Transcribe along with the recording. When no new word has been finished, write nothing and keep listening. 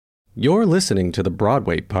You're listening to the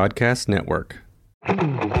Broadway Podcast Network.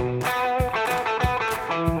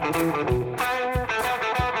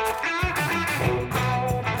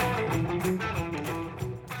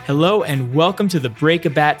 Hello and welcome to the Break a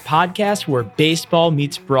Bat podcast where baseball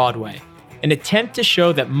meets Broadway, an attempt to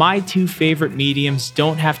show that my two favorite mediums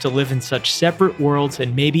don't have to live in such separate worlds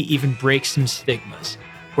and maybe even break some stigmas.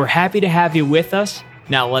 We're happy to have you with us.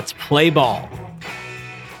 Now let's play ball.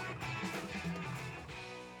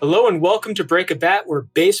 Hello and welcome to Break a Bat, where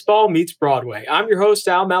baseball meets Broadway. I'm your host,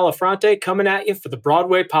 Al Malafronte, coming at you for the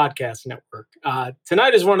Broadway Podcast Network.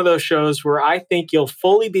 Tonight is one of those shows where I think you'll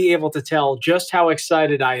fully be able to tell just how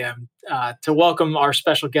excited I am to welcome our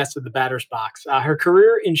special guest to the batter's box. Her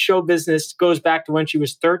career in show business goes back to when she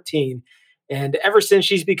was 13, and ever since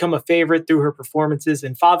she's become a favorite through her performances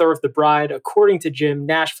in Father of the Bride, According to Jim,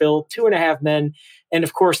 Nashville, 2.5 Men, and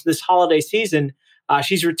of course this holiday season,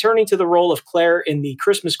 she's returning to the role of Claire in the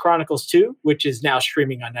Christmas Chronicles 2, which is now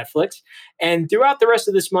streaming on Netflix. And throughout the rest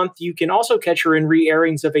of this month, you can also catch her in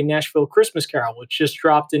re-airings of A Nashville Christmas Carol, which just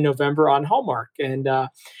dropped in November on Hallmark. And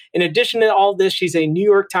in addition to all this, she's a New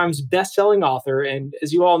York Times best-selling author. And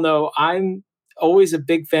as you all know, I'm always a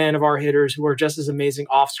big fan of our hitters who are just as amazing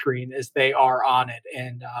off-screen as they are on it.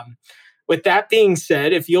 And with that being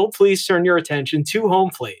said, if you'll please turn your attention to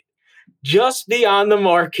home plate, just beyond the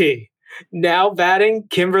marquee, now batting,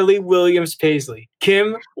 Kimberly Williams Paisley.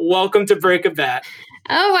 Kim, welcome to Break a Bat.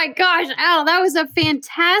 Oh my gosh, Al, that was a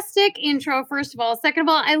fantastic intro, first of all. Second of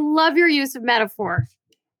all, I love your use of metaphor.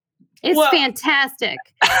 It's fantastic.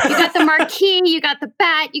 You got the marquee, you got the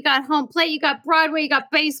bat, you got home plate, you got Broadway, you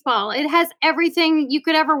got baseball. It has everything you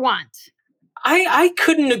could ever want. I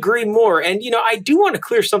couldn't agree more. And, I do want to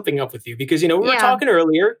clear something up with you because, we were talking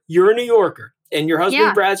earlier, you're a New Yorker and your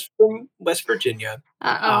husband Brad's from West Virginia.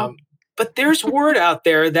 But there's word out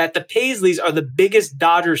there that the Paisleys are the biggest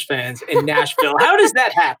Dodgers fans in Nashville. How does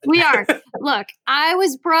that happen? We are. Look, I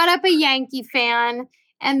was brought up a Yankee fan.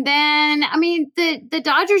 And then, the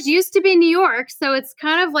Dodgers used to be New York. So it's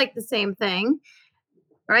kind of like the same thing.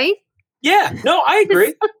 Right? Yeah. No, I agree.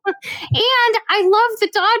 And I love the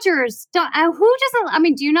Dodgers. Who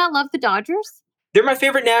doesn't? Do you not love the Dodgers? They're my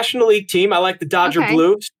favorite National League team. I like the Dodger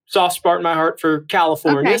Blue. Soft spot in my heart for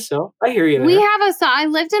California. So I hear you there. I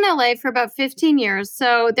lived in LA for about 15 years.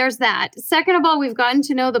 So there's that. Second of all, we've gotten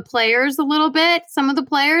to know the players a little bit. Some of the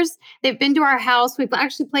players, they've been to our house. We've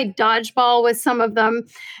actually played dodgeball with some of them.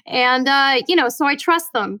 And, so I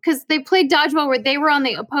trust them because they played dodgeball where they were on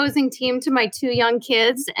the opposing team to my two young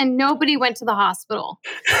kids and nobody went to the hospital.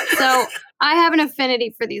 So I have an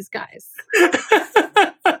affinity for these guys.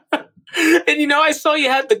 And, I saw you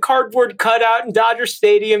had the cardboard cutout in Dodger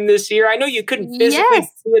Stadium this year. I know you couldn't physically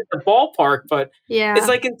see it at the ballpark, but it's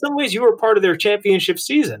like in some ways you were part of their championship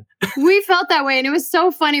season. We felt that way. And it was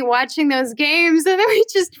so funny watching those games. And then we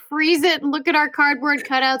just freeze it and look at our cardboard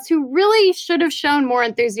cutouts who really should have shown more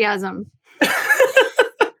enthusiasm.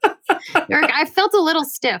 I felt a little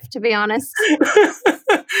stiff, to be honest.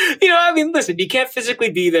 Listen, you can't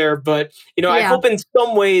physically be there, but, I hope in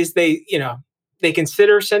some ways they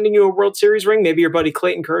consider sending you a World Series ring. Maybe your buddy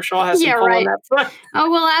Clayton Kershaw has some pull on that front. Oh,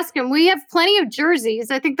 we'll ask him. We have plenty of jerseys.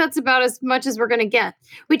 I think that's about as much as we're going to get.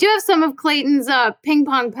 We do have some of Clayton's ping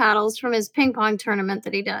pong paddles from his ping pong tournament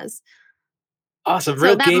that he does. Awesome.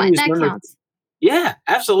 So that counts. Yeah,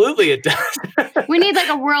 absolutely it does. We need like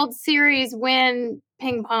a World Series win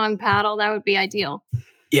ping pong paddle. That would be ideal.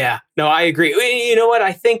 Yeah. No, I agree. You know what?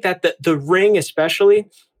 I think that the ring especially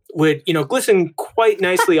would, glisten quite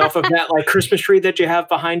nicely off of that like Christmas tree that you have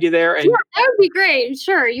behind you there. And sure, that would be great.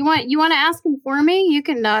 Sure. You want to ask him for me? You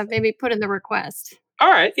can maybe put in the request. All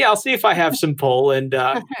right. Yeah, I'll see if I have some pull. And,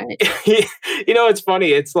 it's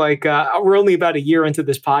funny. It's like we're only about a year into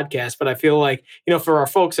this podcast, but I feel like, for our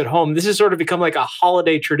folks at home, this has sort of become like a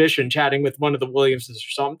holiday tradition chatting with one of the Williamses or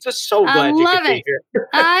something. I'm just so glad you could be here.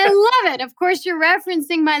 I love it. Of course, you're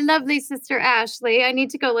referencing my lovely sister, Ashley. I need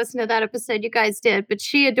to go listen to that episode you guys did, but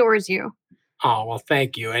she adores you. Oh, well,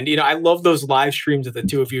 thank you. And, I love those live streams that the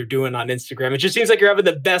two of you are doing on Instagram. It just seems like you're having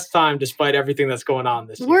the best time despite everything that's going on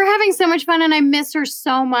this year. We're having so much fun and I miss her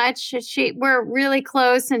so much. We're really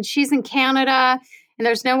close and she's in Canada and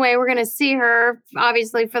there's no way we're going to see her,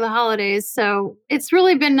 obviously, for the holidays. So it's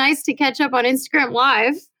really been nice to catch up on Instagram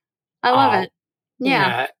Live. I love it.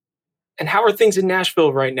 Yeah. And how are things in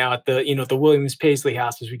Nashville right now at the Williams Paisley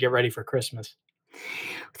house as we get ready for Christmas?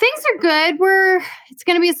 Things are good. It's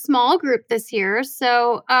going to be a small group this year.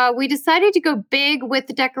 So we decided to go big with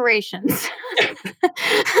the decorations.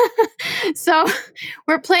 So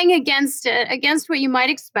we're playing against what you might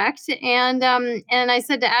expect. And I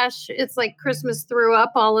said to Ash, it's like Christmas threw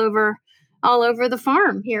up all over all over the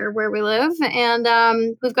farm here where we live.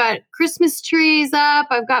 And we've got Christmas trees up.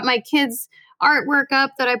 I've got my kids' artwork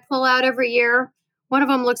up that I pull out every year. One of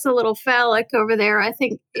them looks a little phallic over there. I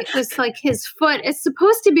think it was like his foot. It's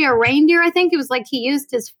supposed to be a reindeer. I think it was like he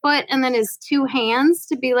used his foot and then his two hands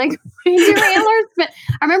to be like reindeer antlers. But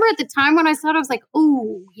I remember at the time when I saw it, I was like,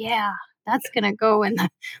 oh, yeah, that's going to go in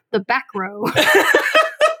the back row.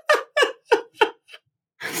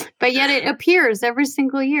 But yet it appears every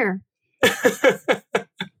single year. Did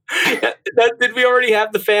we already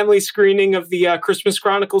have the family screening of the Christmas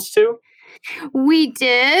Chronicles too? We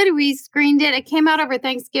did. We screened it. It came out over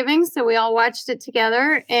Thanksgiving, so we all watched it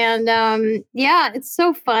together. And yeah, it's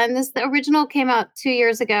so fun. The original came out 2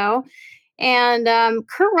 years ago. And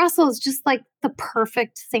Kurt Russell is just like the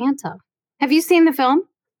perfect Santa. Have you seen the film?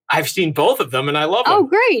 I've seen both of them and I love them. Oh,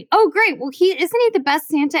 great. Well, isn't he the best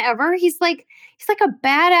Santa ever? He's like a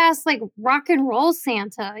badass, like rock and roll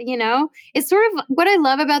Santa, you know? It's sort of what I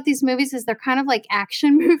love about these movies is they're kind of like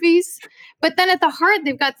action movies, but then at the heart,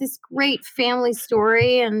 they've got this great family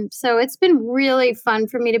story. And so it's been really fun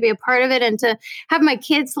for me to be a part of it and to have my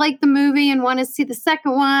kids like the movie and want to see the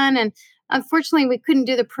second one. And unfortunately, we couldn't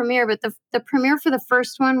do the premiere, but the premiere for the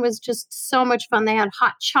first one was just so much fun. They had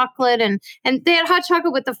hot chocolate and they had hot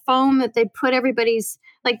chocolate with the foam that they put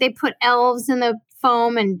they put elves in the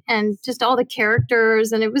foam and just all the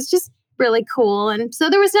characters. And it was just really cool. And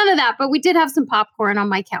so there was none of that, but we did have some popcorn on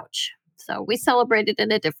my couch. So we celebrated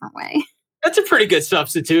in a different way. That's a pretty good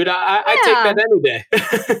substitute. I take that any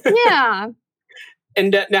day. Yeah.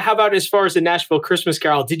 And now, how about as far as the Nashville Christmas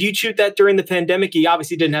Carol? Did you shoot that during the pandemic? You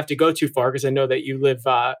obviously didn't have to go too far because I know that you live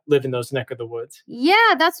in those neck of the woods.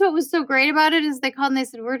 Yeah, that's what was so great about it is they called and they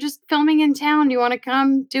said, we're just filming in town. Do you want to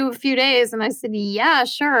come do a few days? And I said, yeah,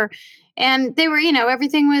 sure. And they were,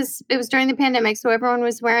 it was during the pandemic. So everyone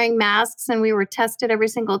was wearing masks and we were tested every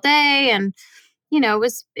single day. And, it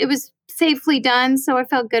was safely done. So I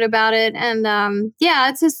felt good about it. And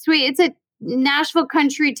yeah, it's a Nashville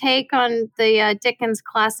country take on the Dickens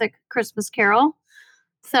classic Christmas Carol.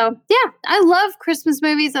 So yeah, I love Christmas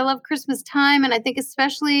movies. I love Christmas time. And I think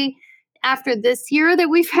especially after this year that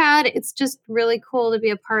we've had, it's just really cool to be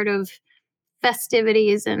a part of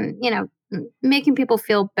festivities and, making people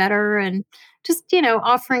feel better and just,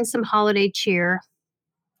 offering some holiday cheer.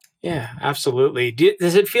 Yeah, absolutely.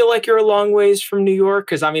 Does it feel like you're a long ways from New York?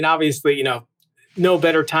 Because I mean, obviously, no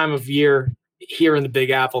better time of year here in the Big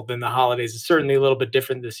Apple than the holidays. It's certainly a little bit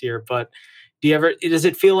different this year, but does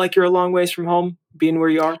it feel like you're a long ways from home being where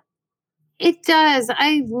you are? It does.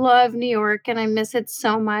 I love New York and I miss it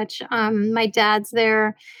so much. My dad's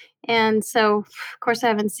there. And so of course I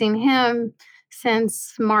haven't seen him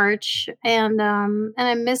since March and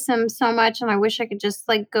I miss him so much. And I wish I could just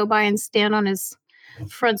like go by and stand on his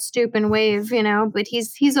front stoop and wave, but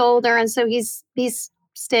he's older. And so he's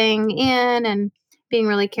staying in and being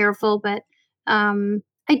really careful, but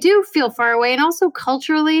I do feel far away. And also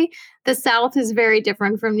culturally, the South is very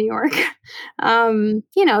different from New York.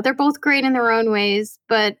 They're both great in their own ways.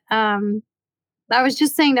 But I was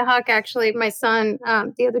just saying to Huck, actually, my son,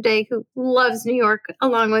 the other day, who loves New York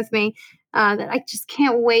along with me, that I just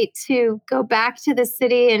can't wait to go back to the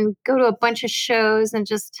city and go to a bunch of shows and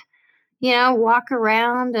just, walk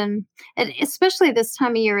around. And especially this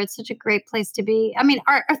time of year, it's such a great place to be. I mean,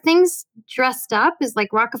 are things dressed up? Is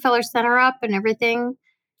like Rockefeller Center up and everything?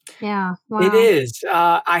 Yeah. Wow. It is.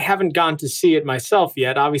 I haven't gone to see it myself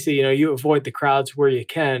yet. Obviously, you avoid the crowds where you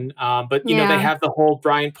can. But, they have the whole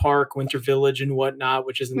Bryant Park, Winter Village and whatnot,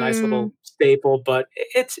 which is a nice little staple. But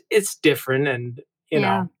it's different.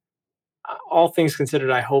 And, all things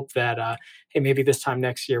considered, I hope that, hey, maybe this time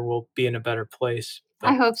next year we'll be in a better place.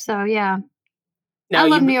 But I hope so. Yeah. now I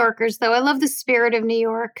love New Yorkers, though. I love the spirit of New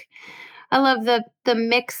York. I love the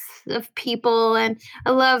mix of people, and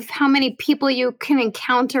I love how many people you can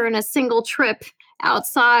encounter in a single trip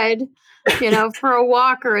outside, for a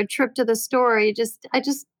walk or a trip to the store. I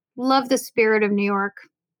just love the spirit of New York.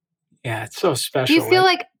 Yeah, it's so special. Do you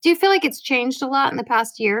feel like it's changed a lot in the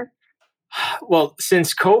past year? Well,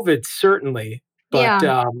 since COVID, certainly. But,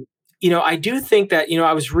 I do think that,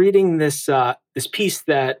 I was reading this piece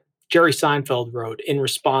that Jerry Seinfeld wrote in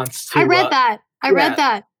response to... I read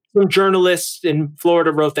that. Some journalists in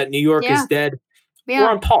Florida wrote that New York is dead. Yeah. We're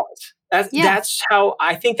on pause. That's how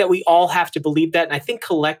I think that we all have to believe that. And I think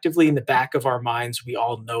collectively in the back of our minds, we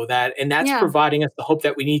all know that. And that's providing us the hope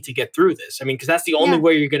that we need to get through this. I mean, because that's the only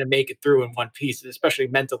way you're going to make it through in one piece, especially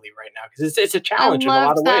mentally right now, because it's a challenge in a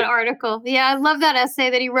lot of ways. I love that article. Yeah, I love that essay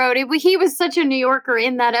that he wrote. He was such a New Yorker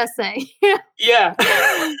in that essay. Yeah.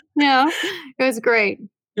 Yeah, it was great.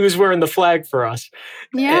 He was wearing the flag for us.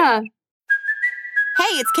 Yeah.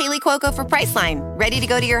 Hey, it's Kaylee Cuoco for Priceline. Ready to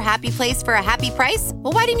go to your happy place for a happy price?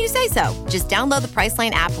 Well, why didn't you say so? Just download the Priceline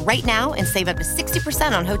app right now and save up to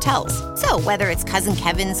 60% on hotels. So whether it's Cousin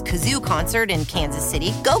Kevin's Kazoo Concert in Kansas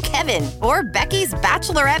City, go Kevin, or Becky's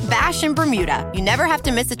Bachelorette Bash in Bermuda, you never have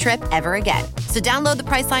to miss a trip ever again. So download the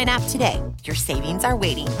Priceline app today. Your savings are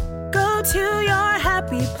waiting. Go to your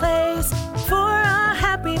happy place for a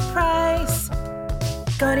happy price.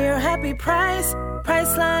 Go to your happy price,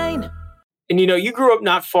 Priceline. And, you grew up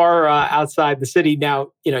not far outside the city. Now,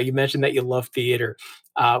 you mentioned that you love theater.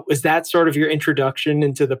 Was that sort of your introduction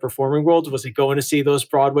into the performing world? Was it going to see those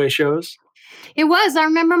Broadway shows? It was. I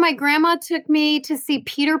remember my grandma took me to see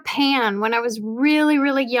Peter Pan when I was really,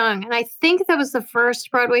 really young. And I think that was the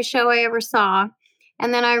first Broadway show I ever saw.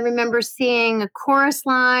 And then I remember seeing A Chorus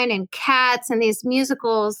Line and Cats and these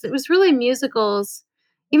musicals. It was really musicals,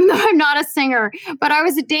 even though I'm not a singer, but I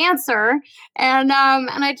was a dancer. And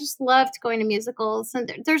I just loved going to musicals. And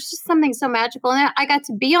there's just something so magical. And I got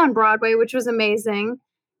to be on Broadway, which was amazing.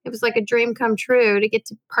 It was like a dream come true to get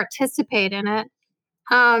to participate in it.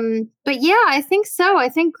 But yeah, I think so. I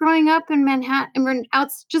think growing up in Manhattan,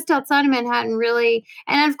 just outside of Manhattan, really.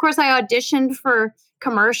 And of course, I auditioned for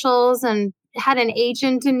commercials and had an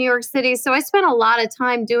agent in New York City. So I spent a lot of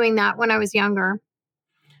time doing that when I was younger.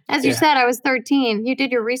 As you said, I was 13. You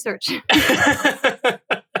did your research.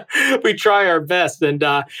 We try our best. And,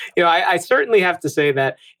 I certainly have to say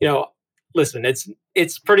that, listen,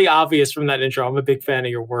 it's pretty obvious from that intro. I'm a big fan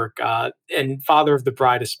of your work, and Father of the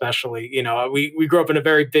Bride especially. We grew up in a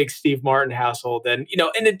very big Steve Martin household. And,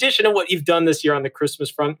 in addition to what you've done this year on the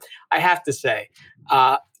Christmas front, I have to say,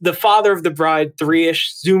 the Father of the Bride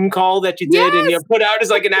 3-ish Zoom call that you did and you put out as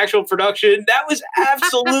like an actual production, that was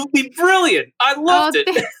absolutely brilliant. I loved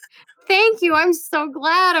it. Thank you. I'm so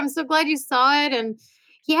glad. I'm so glad you saw it. And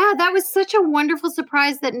yeah, that was such a wonderful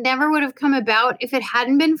surprise that never would have come about if it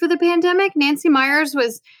hadn't been for the pandemic. Nancy Meyers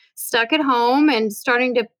was stuck at home and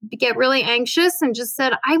starting to get really anxious and just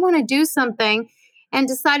said, I want to do something, and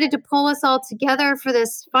decided to pull us all together for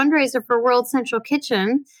this fundraiser for World Central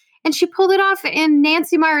Kitchen. And she pulled it off in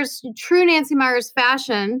true Nancy Meyers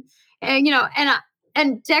fashion. And,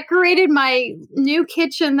 and decorated my new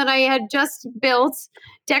kitchen that I had just built,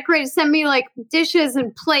 sent me like dishes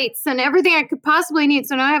and plates and everything I could possibly need.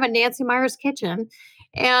 So now I have a Nancy Meyers kitchen,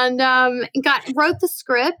 and wrote the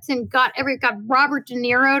script and got Robert De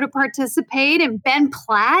Niro to participate, and Ben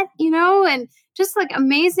Platt, and just like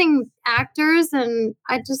amazing actors. And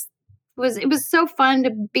it was so fun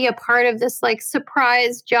to be a part of this like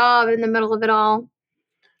surprise job in the middle of it all.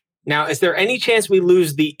 Now, is there any chance we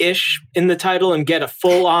lose the ish in the title and get a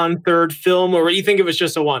full-on third film, or do you think it was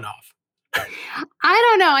just a one-off? I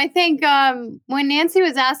don't know. I think when Nancy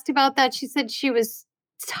was asked about that, she said she was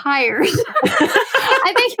tired.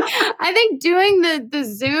 I think doing the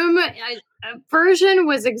Zoom version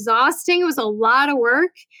was exhausting. It was a lot of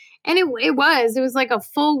work. And it was like a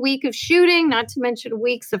full week of shooting, not to mention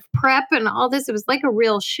weeks of prep and all this. It was like a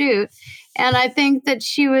real shoot. And I think that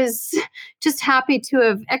she was just happy to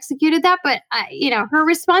have executed that. But, her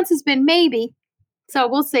response has been maybe. So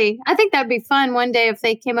we'll see. I think that'd be fun one day if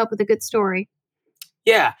they came up with a good story.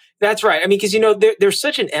 Yeah, that's right. I mean, because, there's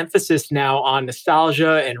such an emphasis now on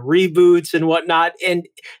nostalgia and reboots and whatnot. And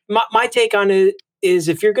my take on it is,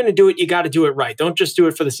 if you're going to do it, you got to do it right. Don't just do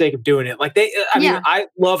it for the sake of doing it. Like I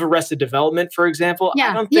love Arrested Development, for example.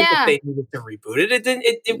 Yeah. I don't think that they needed to reboot it.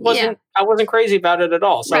 It wasn't, I wasn't crazy about it at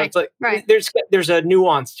all. So it's like, there's a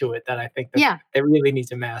nuance to it that I think that they really need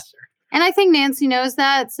to master. And I think Nancy knows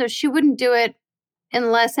that. So she wouldn't do it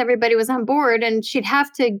unless everybody was on board, and she'd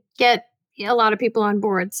have to get a lot of people on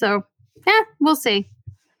board. So we'll see.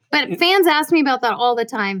 But fans ask me about that all the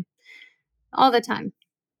time.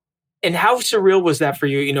 And how surreal was that for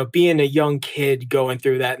you, being a young kid going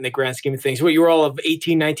through that in the grand scheme of things? You were all of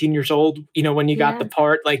 18, 19 years old, when you got the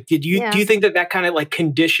part. Like, do you think that kind of like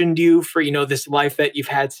conditioned you for, this life that you've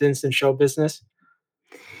had since in show business?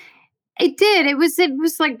 It did. It was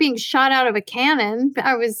like being shot out of a cannon.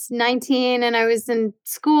 I was 19 and I was in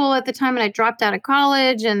school at the time, and I dropped out of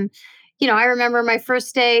college. And, I remember my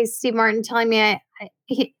first day, Steve Martin telling me,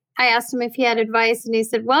 I asked him if he had advice, and he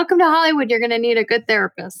said, "Welcome to Hollywood. You're going to need a good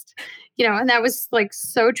therapist." And that was like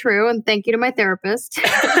so true. And thank you to my therapist.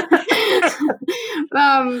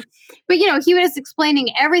 But, he was explaining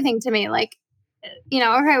everything to me. Like,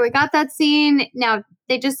 okay, we got that scene. Now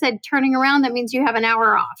they just said turning around. That means you have an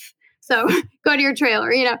hour off. So go to your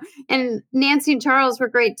trailer, And Nancy and Charles were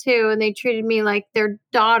great too. And they treated me like their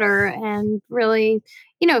daughter and really,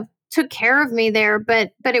 took care of me there.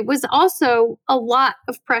 But it was also a lot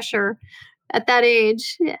of pressure at that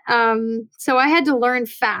age. So I had to learn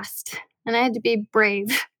fast. and I had to be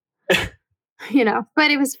brave,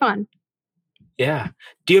 but it was fun. Yeah.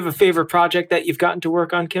 Do you have a favorite project that you've gotten to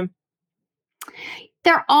work on, Kim?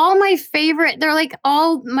 They're all my favorite. They're like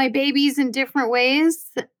all my babies in different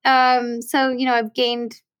ways. I've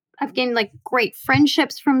gained like great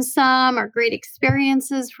friendships from some, or great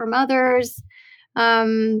experiences from others.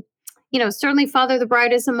 Certainly Father the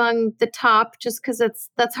Bride is among the top, just because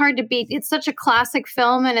that's hard to beat. It's such a classic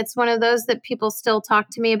film, and it's one of those that people still talk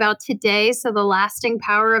to me about today. So the lasting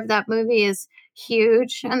power of that movie is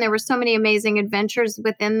huge. And there were so many amazing adventures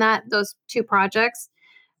within those two projects.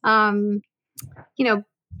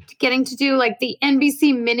 Getting to do like the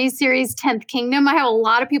NBC miniseries 10th Kingdom. I have a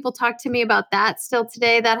lot of people talk to me about that still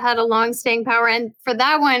today. That had a long staying power. And for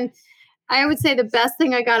that one, I would say the best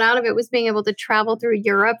thing I got out of it was being able to travel through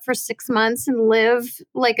Europe for 6 months and live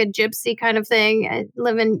like a gypsy kind of thing. I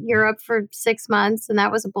live in Europe for 6 months, and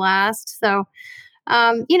that was a blast. So,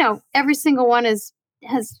 every single one has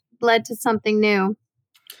led to something new.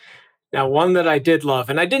 Now, one that I did love,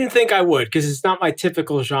 and I didn't think I would because it's not my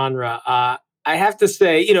typical genre. I have to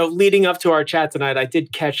say, leading up to our chat tonight, I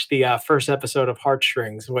did catch the first episode of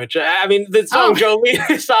Heartstrings, which, the song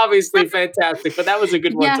Jolene is obviously fantastic, but that was a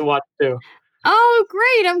good one to watch too. Oh,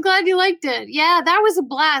 great. I'm glad you liked it. Yeah, that was a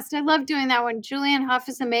blast. I love doing that one. Julianne Hough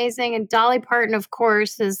is amazing. And Dolly Parton, of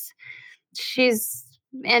course, she's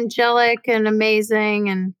angelic and amazing.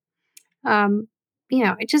 And, her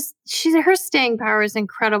staying power is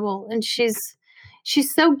incredible. And she's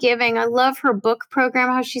so giving. I love her book program,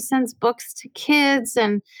 how she sends books to kids.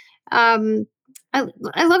 And I love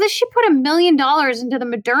that she put $1 million into the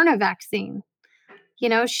Moderna vaccine.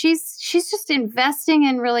 She's just investing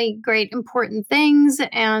in really great, important things,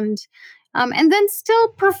 and then still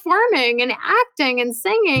performing and acting and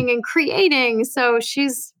singing and creating. So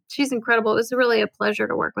she's incredible. It was really a pleasure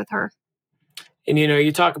to work with her. And,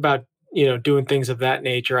 you talk about, doing things of that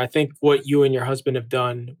nature. I think what you and your husband have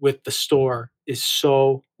done with the store is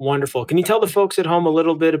so wonderful. Can you tell the folks at home a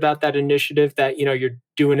little bit about that initiative that, you're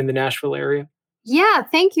doing in the Nashville area? Yeah,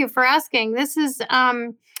 thank you for asking. This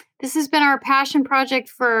has been our passion project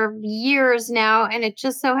for years now, and it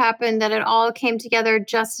just so happened that it all came together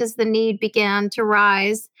just as the need began to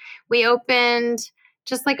rise. We opened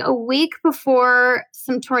just like a week before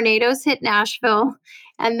some tornadoes hit Nashville,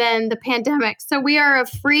 and then the pandemic. So we are a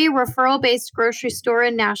free referral-based grocery store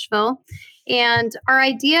in Nashville. And our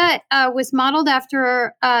idea was modeled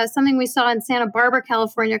after something we saw in Santa Barbara,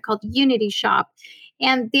 California called Unity Shop.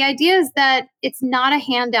 And the idea is that it's not a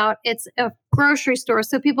handout, it's a grocery store.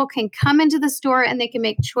 So people can come into the store and they can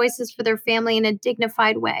make choices for their family in a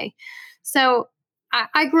dignified way. So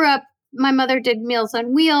I grew up, my mother did Meals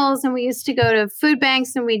on Wheels, and we used to go to food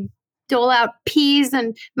banks and we'd dole out peas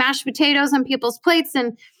and mashed potatoes on people's plates.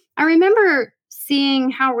 And I remember seeing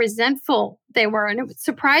how resentful they were. And it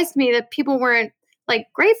surprised me that people weren't like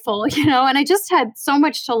grateful, and I just had so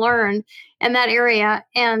much to learn in that area.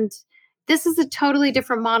 And this is a totally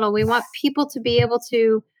different model. We want people to be able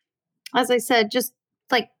to, as I said, just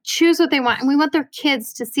like choose what they want. And we want their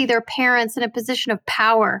kids to see their parents in a position of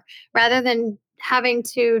power rather than having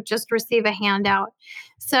to just receive a handout.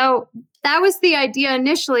 So that was the idea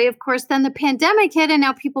initially. Of course, then the pandemic hit, and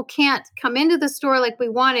now people can't come into the store like we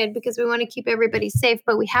wanted because we want to keep everybody safe.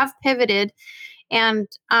 But we have pivoted, and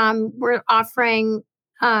we're offering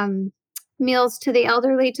meals to the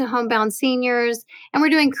elderly, to homebound seniors, and we're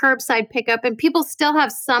doing curbside pickup. And people still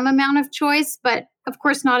have some amount of choice, but of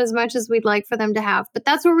course not as much as we'd like for them to have. But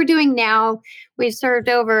that's what we're doing now. We've served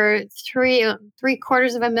over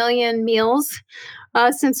 750,000 meals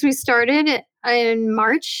since we started in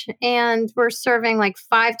March, and we're serving like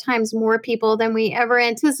 5 times more people than we ever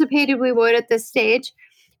anticipated we would at this stage.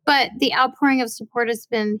 But the outpouring of support has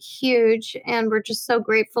been huge, and we're just so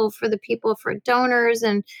grateful for the people, for donors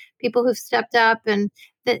and people who've stepped up. And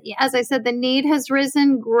that, as I said, the need has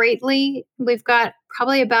risen greatly. We've got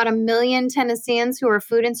probably about 1 million Tennesseans who are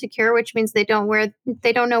food insecure, which means they don't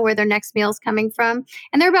know where their next meal is coming from.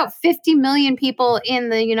 And there are about 50 million people in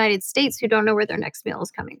the United States who don't know where their next meal is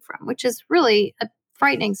coming from, which is really a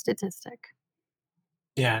frightening statistic.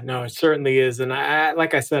 Yeah, no, it certainly is. And I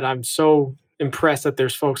like I said, I'm so impressed that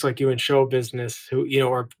there's folks like you in show business who,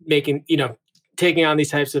 are making, taking on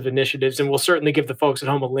these types of initiatives. And we'll certainly give the folks at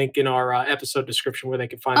home a link in our episode description where they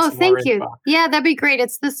can find some more info. Oh, thank you. Yeah, that'd be great.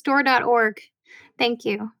 It's thestore.org. Thank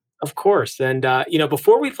you. Of course. And,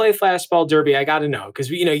 before we play Fastball Derby, I got to know,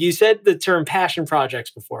 because, you said the term passion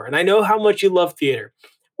projects before, and I know how much you love theater.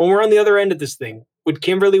 When we're on the other end of this thing, would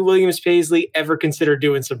Kimberly Williams Paisley ever consider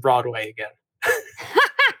doing some Broadway again?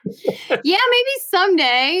 Yeah, maybe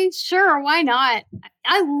someday. Sure, why not?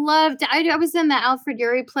 I was in the Alfred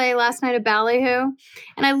Urey play last night at Ballyhoo,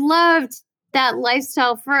 and I loved that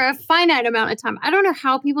lifestyle for a finite amount of time. I don't know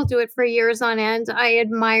how people do it for years on end. I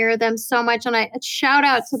admire them so much, and I shout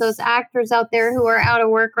out to those actors out there who are out of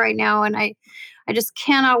work right now, and I just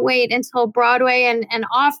cannot wait until Broadway and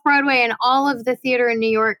off Broadway and all of the theater in New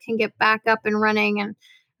York can get back up and running. And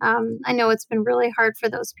I know it's been really hard for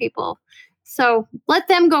those people. So let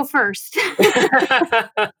them go first.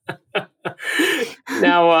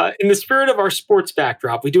 Now, in the spirit of our sports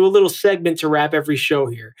backdrop, we do a little segment to wrap every show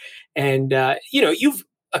here. And, you've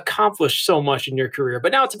accomplished so much in your career, but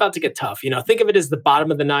now it's about to get tough. Think of it as the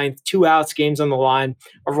bottom of the ninth, 2 outs, games on the line.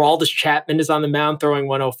 Aroldis Chapman is on the mound throwing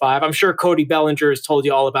 105. I'm sure Cody Bellinger has told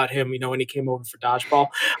you all about him, when he came over for dodgeball.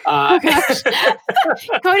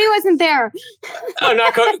 Cody wasn't there. Oh,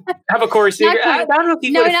 not Cody. How about Corey Seager? I don't know if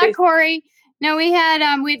he not Corey. No, we had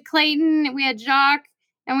Clayton, we had Jacques,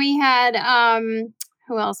 and we had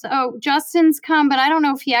who else? Oh, Justin's come, but I don't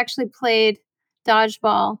know if he actually played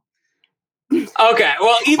dodgeball. Okay,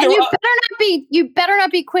 well, either you better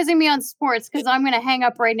not be quizzing me on sports because I'm going to hang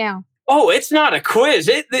up right now. Oh, it's not a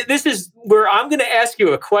quiz. This is where I'm going to ask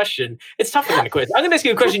you a question. It's tougher than a quiz. I'm going to ask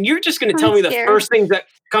you a question. You're just going to tell me the first thing that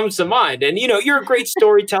comes to mind. And, you're a great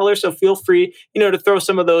storyteller, so feel free, to throw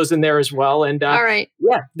some of those in there as well. And all right.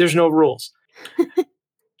 Yeah, there's no rules.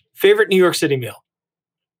 Favorite New York City meal?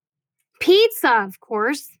 Pizza, of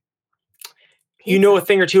course. You know a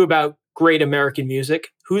thing or two about great American music.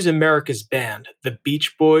 Who's America's band? The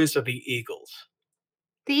Beach Boys or the Eagles?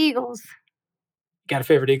 The Eagles. Got a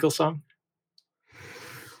favorite Eagles song?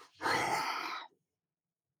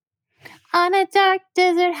 On a dark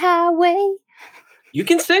desert highway. You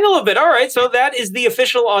can sing a little bit. All right. So that is the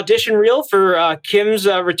official audition reel for Kim's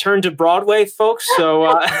return to Broadway, folks. So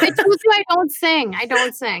I told you I don't sing.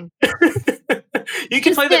 You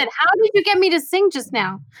can play that. How did you get me to sing just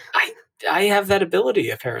now? I have that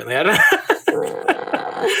ability, apparently. I don't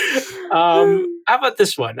how about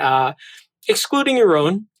this one? Excluding your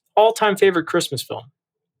own, all-time favorite Christmas film?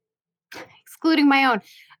 Excluding my own.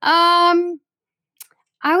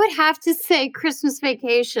 I would have to say Christmas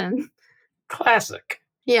Vacation. Classic.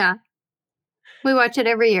 Yeah. We watch it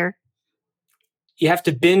every year. You have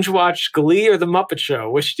to binge watch Glee or The Muppet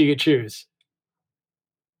Show. Which do you choose?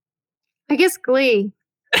 I guess Glee.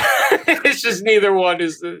 It's just neither one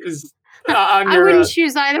is on your... I wouldn't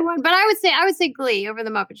choose either one, but I would say Glee over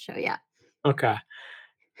The Muppet Show, yeah. Okay.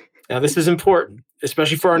 Now this is important,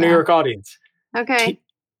 especially for our New York audience. Okay.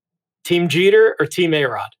 Team Jeter or Team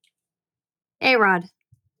A-Rod? A-Rod.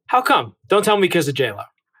 How come? Don't tell me because of J-Lo.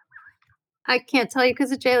 I can't tell you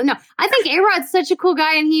because of J-Lo. No, I think A-Rod's such a cool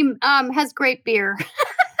guy and he has great beer.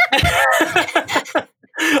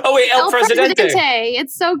 Oh wait, El Presidente.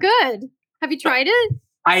 It's so good. Have you tried it?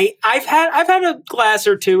 I've had a glass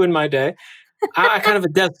or two in my day. I kind of a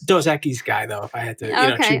Dos Equis guy though. If I had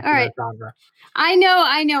to, okay, all right. I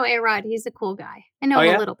know A-Rod. He's a cool guy. I know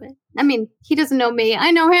him a little bit. I mean, he doesn't know me.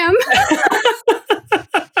 I know him.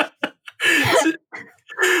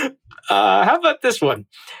 How about this one?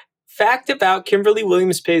 Fact about Kimberly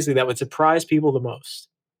Williams Paisley that would surprise people the most.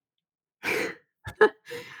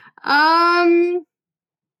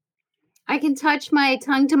 I can touch my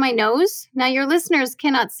tongue to my nose. Now, your listeners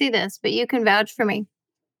cannot see this, but you can vouch for me.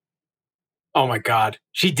 Oh my God,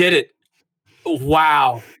 she did it!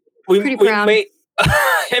 Wow, pretty proud.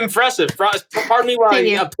 Impressive. Pardon me while I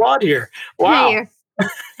applaud here. Wow.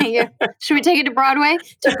 Thank you. Should we take it to Broadway?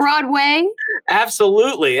 To Broadway?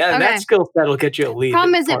 Absolutely. Yeah, okay. That skill set will get you a lead.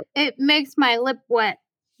 Problem is it makes my lip wet.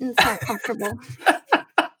 It's not comfortable.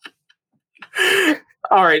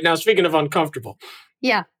 All right. Now, speaking of uncomfortable.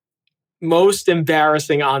 Yeah. Most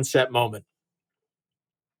embarrassing on-set moment.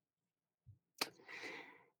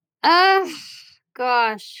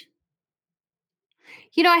 Gosh.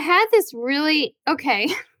 I had this really, okay.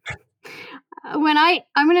 I'm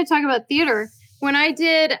going to talk about theater. When I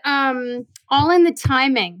did All in the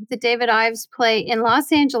Timing, the David Ives play in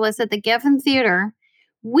Los Angeles at the Geffen Theater,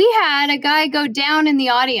 we had a guy go down in the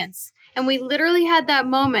audience. And we literally had that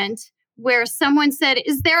moment where someone said,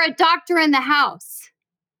 "Is there a doctor in the house?"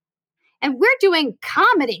 And we're doing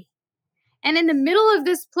comedy. And in the middle of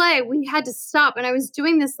this play, we had to stop. And I was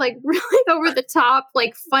doing this like really over the top,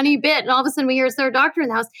 like funny bit. And all of a sudden we hear, "Is there a doctor in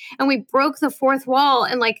the house?" And we broke the fourth wall.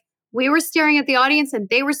 And like we were staring at the audience and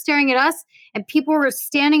they were staring at us. And people were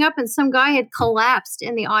standing up and some guy had collapsed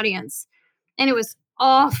in the audience. And it was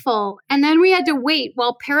awful. And then we had to wait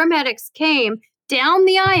while paramedics came down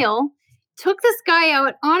the aisle, took this guy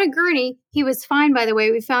out on a gurney. He was fine, by the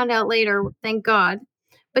way. We found out later, thank God.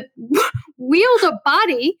 but wheeled a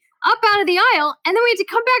body up out of the aisle, and then we had to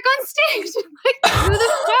come back on stage, like, do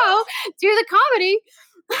the show, do the comedy.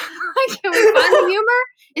 Like, can we find the humor?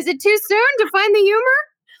 Is it too soon to find the humor?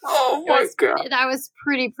 Oh my God. That was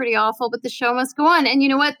pretty awful, but the show must go on. And you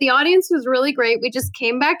know what? The audience was really great. We just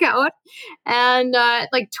came back out, and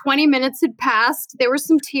like 20 minutes had passed. There were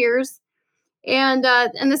some tears. And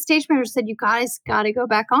the stage manager said, "You guys got to go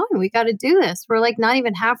back on. We got to do this. We're like not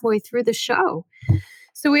even halfway through the show."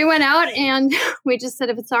 So we went out and we just said,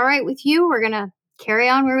 "If it's all right with you, we're going to carry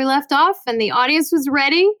on where we left off." And the audience was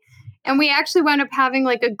ready. And we actually wound up having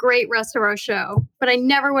like a great rest of our show, but I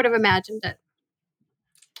never would have imagined it.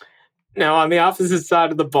 Now, on the opposite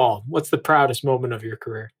side of the ball, what's the proudest moment of your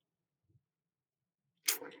career?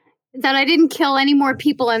 That I didn't kill any more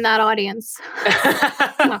people in that audience.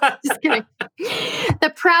 No, just kidding.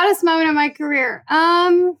 The proudest moment of my career.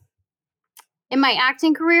 In my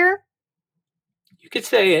acting career. You could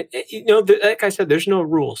say it. You know, like I said, there's no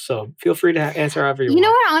rules, so feel free to answer however you want. You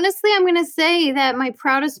know what? Honestly, I'm going to say that my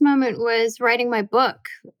proudest moment was writing my book,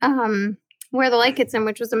 Where the Light Gets In,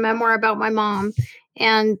 which was a memoir about my mom.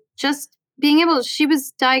 And just being able, she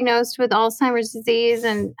was diagnosed with Alzheimer's disease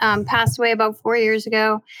and passed away about 4 years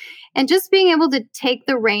ago. And just being able to take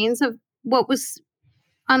the reins of what was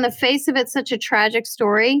on the face of it such a tragic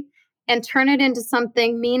story and turn it into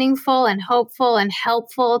something meaningful and hopeful and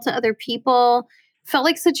helpful to other people felt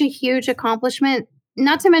like such a huge accomplishment.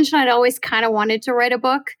 Not to mention, I'd always kind of wanted to write a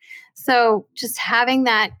book. So just having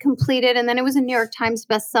that completed, and then it was a New York Times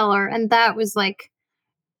bestseller. And that was like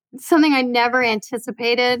something I never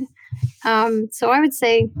anticipated. So I would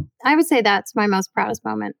say that's my most proudest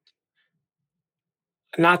moment.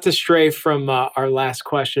 Not to stray from our last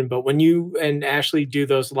question, but when you and Ashley do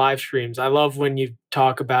those live streams, I love when you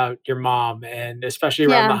talk about your mom, and especially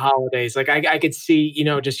around the holidays. Like I could see, you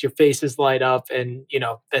know, just your faces light up, and you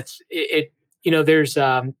know that's it. You know, there's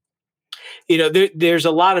there's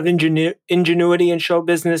a lot of ingenuity in show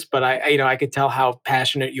business, but I could tell how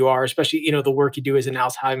passionate you are, especially, you know, the work you do as an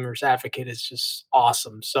Alzheimer's advocate is just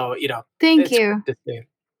awesome. So, you know, thank you.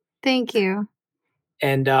 Thank you.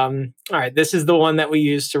 And all right, this is the one that we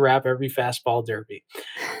use to wrap every fastball derby.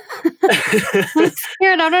 I'm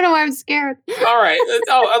scared. I don't know why I'm scared. All right.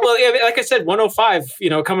 Oh, well, yeah, like I said, 105, you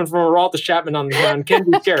know, coming from Aroldis Chapman on the ground can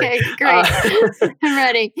be scary. Okay, great. I'm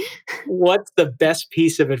ready. What's the best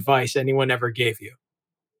piece of advice anyone ever gave you?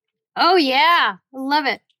 Oh, yeah. I love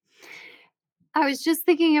it. I was just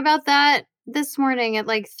thinking about that this morning at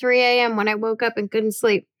like 3 a.m. when I woke up and couldn't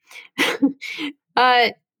sleep.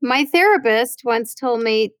 My therapist once told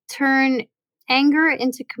me, turn anger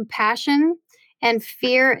into compassion and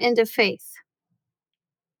fear into faith.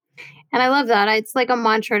 And I love that. It's like a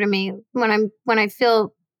mantra to me when I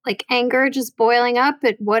feel like anger just boiling up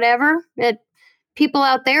at whatever, at people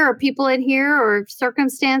out there or people in here or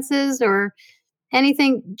circumstances or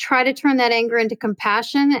anything, try to turn that anger into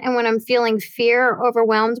compassion. And when I'm feeling fear or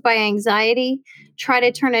overwhelmed by anxiety, try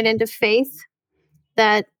to turn it into faith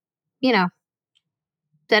that, you know,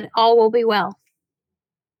 that all will be well.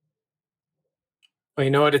 Well,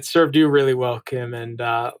 you know what? It served you really well, Kim. And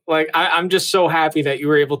I'm just so happy that you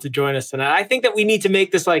were able to join us tonight. I think that we need to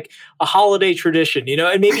make this like a holiday tradition, you know,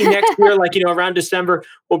 and maybe next year, like, you know, around December,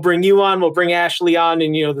 we'll bring you on, we'll bring Ashley on,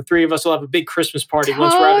 and, you know, the three of us will have a big Christmas party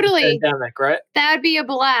once we're out of the pandemic, right? That'd be a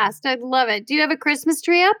blast. I'd love it. Do you have a Christmas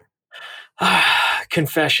tree up?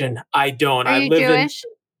 Confession, I don't. Are you Jewish?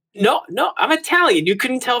 No, I'm Italian. You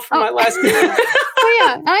couldn't tell from my last name.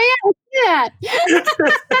 Oh, yeah. I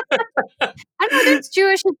don't know if it's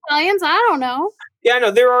Jewish Italians. I don't know. Yeah, I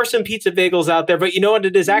know there are some pizza bagels out there, but you know what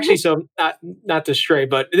it is actually? So not to stray,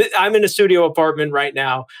 but I'm in a studio apartment right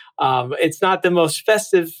now. It's not the most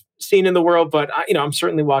festive scene in the world, but I'm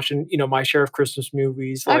certainly watching, you know, my share of Christmas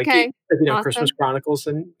movies, like awesome. Christmas Chronicles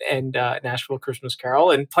and Nashville Christmas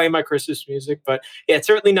Carol, and playing my Christmas music. But yeah, it's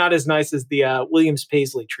certainly not as nice as the Williams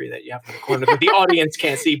Paisley tree that you have in the corner that the audience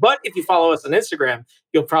can't see. But if you follow us on Instagram,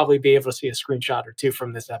 you'll probably be able to see a screenshot or two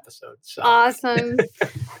from this episode. So. Awesome.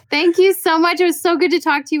 Thank you so much. It was so good to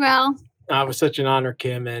talk to you, Al. It was such an honor,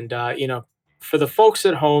 Kim. And, for the folks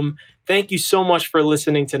at home, thank you so much for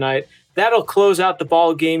listening tonight. That'll close out the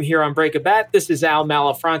ball game here on Break a Bat. This is Al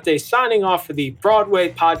Malafronte signing off for the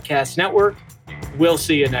Broadway Podcast Network. We'll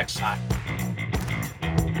see you next time.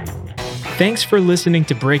 Thanks for listening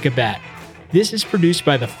to Break a Bat. This is produced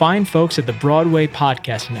by the fine folks at the Broadway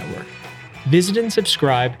Podcast Network. Visit and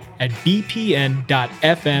subscribe at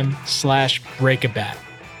bpn.fm/breakabat.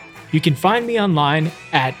 You can find me online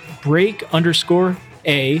at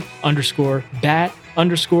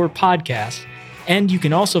break_a_bat_podcast. And you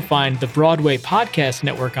can also find the Broadway Podcast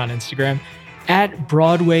Network on Instagram at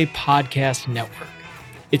Broadway Podcast Network.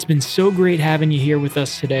 It's been so great having you here with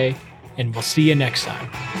us today, and we'll see you next time.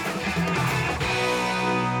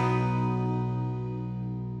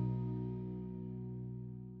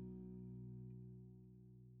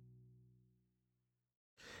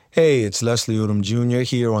 Hey, it's Leslie Odom Jr.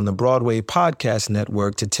 here on the Broadway Podcast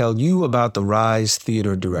Network to tell you about the Rise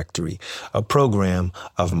Theater Directory, a program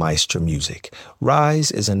of Maestro Music.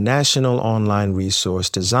 Rise is a national online resource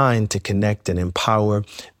designed to connect and empower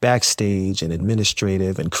backstage and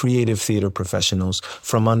administrative and creative theater professionals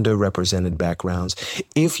from underrepresented backgrounds.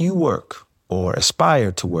 If you work or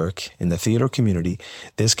aspire to work in the theater community,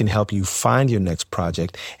 this can help you find your next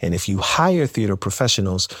project. And if you hire theater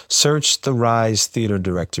professionals, search the Rise Theater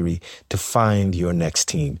Directory to find your next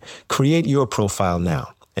team. Create your profile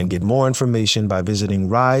now and get more information by visiting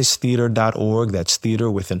risetheatre.org. That's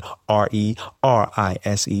theater with an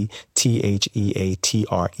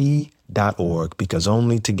RERISETHEATRE.org, because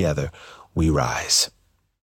only together we rise.